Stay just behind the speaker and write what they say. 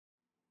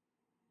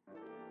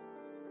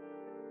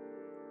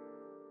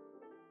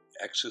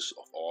axis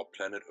of our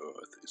planet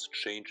Earth is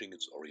changing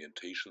its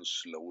orientation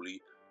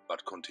slowly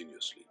but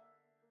continuously.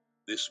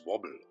 This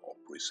wobble or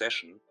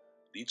precession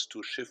leads to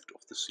a shift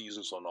of the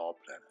seasons on our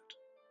planet.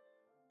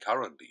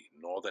 Currently,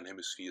 Northern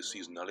Hemisphere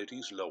seasonality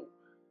is low,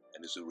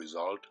 and as a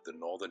result, the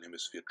Northern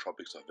Hemisphere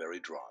tropics are very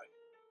dry.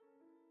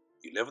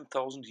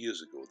 11,000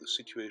 years ago, the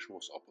situation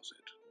was opposite.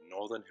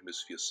 Northern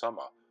Hemisphere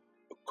summer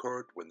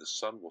occurred when the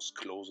sun was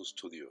closest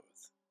to the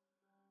Earth.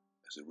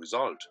 As a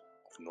result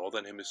of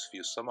Northern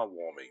Hemisphere summer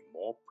warming,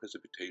 more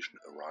precipitation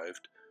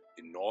arrived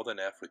in Northern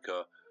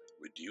Africa,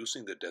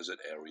 reducing the desert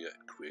area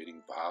and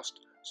creating vast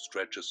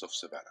stretches of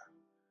savanna.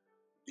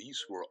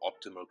 These were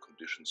optimal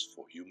conditions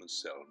for human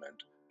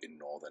settlement in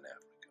Northern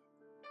Africa.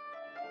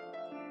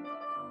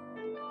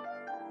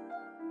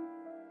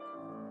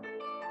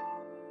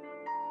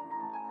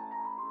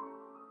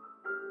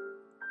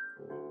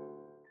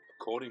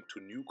 According to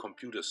new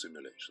computer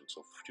simulations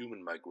of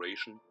human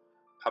migration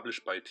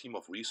published by a team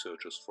of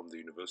researchers from the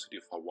University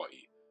of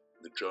Hawaii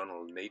in the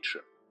journal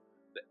Nature,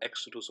 the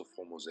exodus of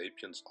Homo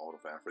sapiens out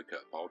of Africa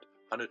about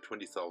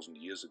 120,000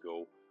 years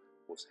ago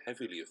was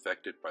heavily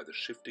affected by the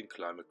shifting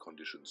climate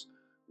conditions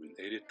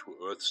related to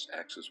Earth's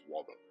axis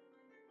wobble.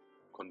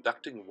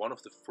 Conducting one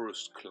of the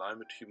first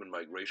climate-human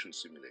migration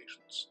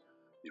simulations,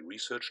 the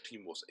research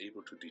team was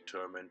able to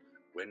determine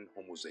when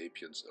Homo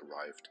sapiens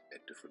arrived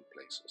at different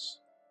places.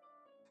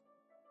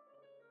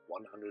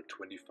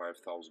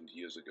 125,000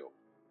 years ago,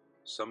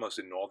 summers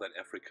in northern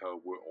Africa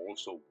were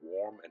also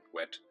warm and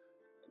wet,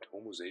 and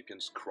Homo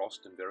sapiens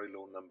crossed in very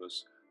low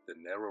numbers the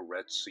narrow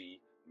Red Sea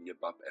near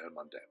Bab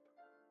el-Mandeb,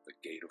 the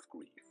Gate of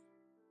Grief.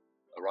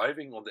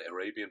 Arriving on the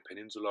Arabian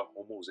Peninsula,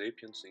 Homo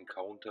sapiens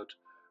encountered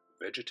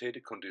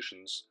vegetated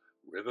conditions,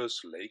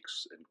 rivers,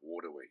 lakes, and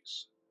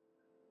waterways.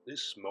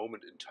 This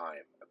moment in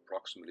time,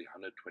 approximately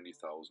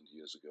 120,000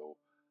 years ago,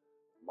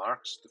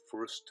 marks the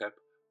first step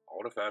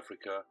out of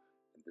Africa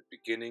and the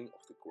beginning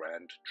of the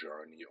grand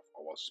journey of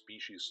our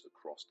species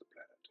across the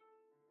planet.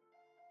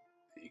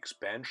 The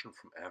expansion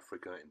from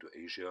Africa into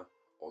Asia,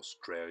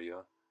 Australia,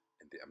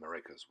 and the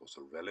Americas was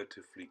a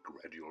relatively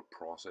gradual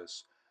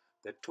process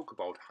that took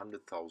about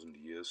 100,000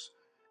 years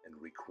and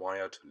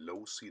required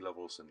low sea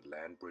levels and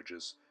land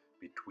bridges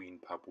between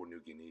Papua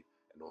New Guinea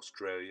and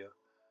Australia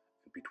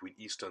and between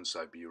eastern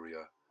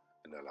Siberia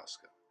and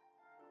Alaska.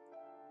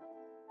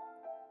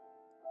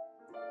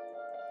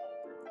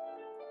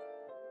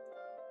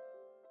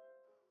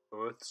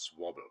 Earth's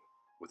wobble,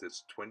 with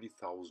its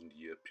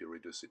 20,000-year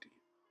periodicity,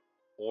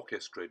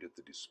 orchestrated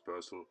the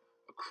dispersal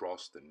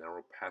across the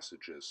narrow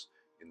passages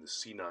in the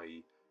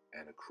Sinai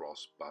and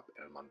across Bab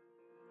el-Mandeb.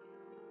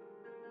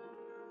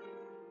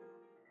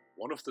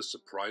 One of the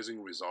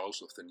surprising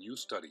results of the new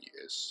study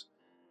is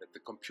that the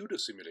computer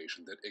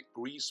simulation that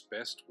agrees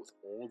best with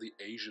all the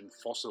Asian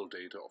fossil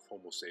data of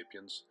Homo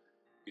sapiens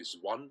is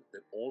one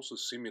that also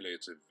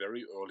simulates a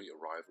very early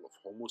arrival of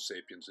Homo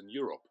sapiens in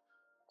Europe,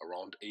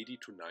 around 80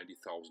 to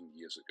 90,000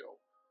 years ago,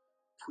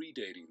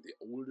 predating the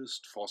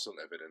oldest fossil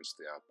evidence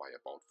there by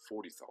about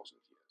 40,000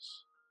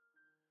 years.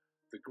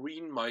 The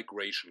green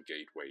migration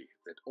gateway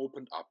that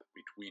opened up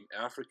between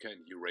Africa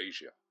and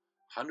Eurasia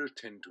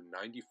 110 to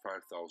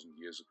 95,000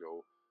 years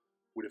ago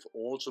would have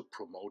also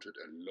promoted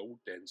a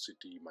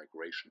low-density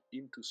migration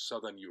into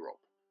southern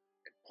Europe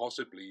and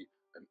possibly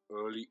an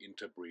early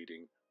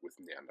interbreeding with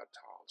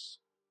Neanderthals.